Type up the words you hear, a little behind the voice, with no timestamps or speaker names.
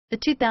The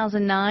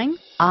 2009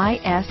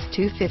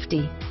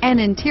 IS250. An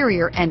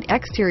interior and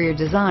exterior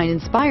design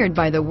inspired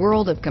by the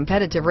world of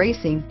competitive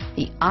racing,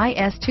 the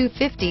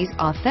IS250's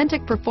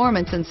authentic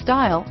performance and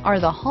style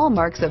are the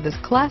hallmarks of this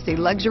classy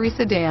luxury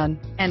sedan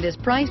and is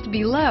priced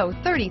below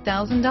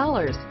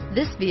 $30,000.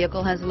 This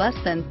vehicle has less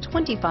than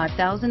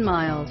 25,000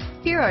 miles.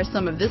 Here are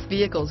some of this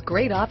vehicle's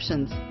great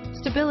options: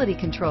 stability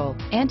control,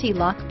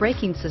 anti-lock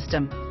braking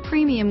system,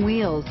 premium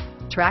wheels,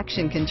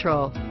 traction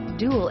control,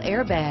 dual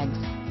airbags,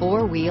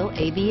 four-wheel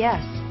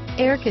ABS,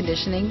 air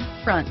conditioning,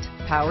 front,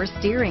 power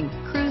steering,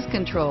 cruise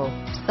control,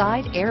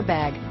 side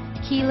airbag,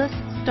 keyless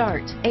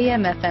start,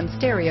 AM/FM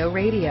stereo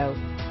radio,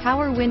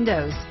 power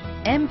windows,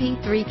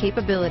 MP3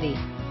 capability,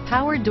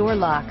 power door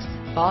locks,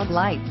 fog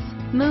lights,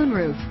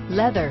 moonroof,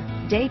 leather,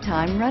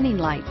 daytime running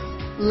lights,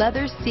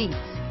 leather seats.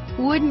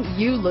 Wouldn't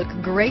you look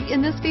great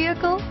in this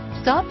vehicle?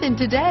 Stop in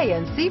today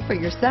and see for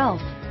yourself.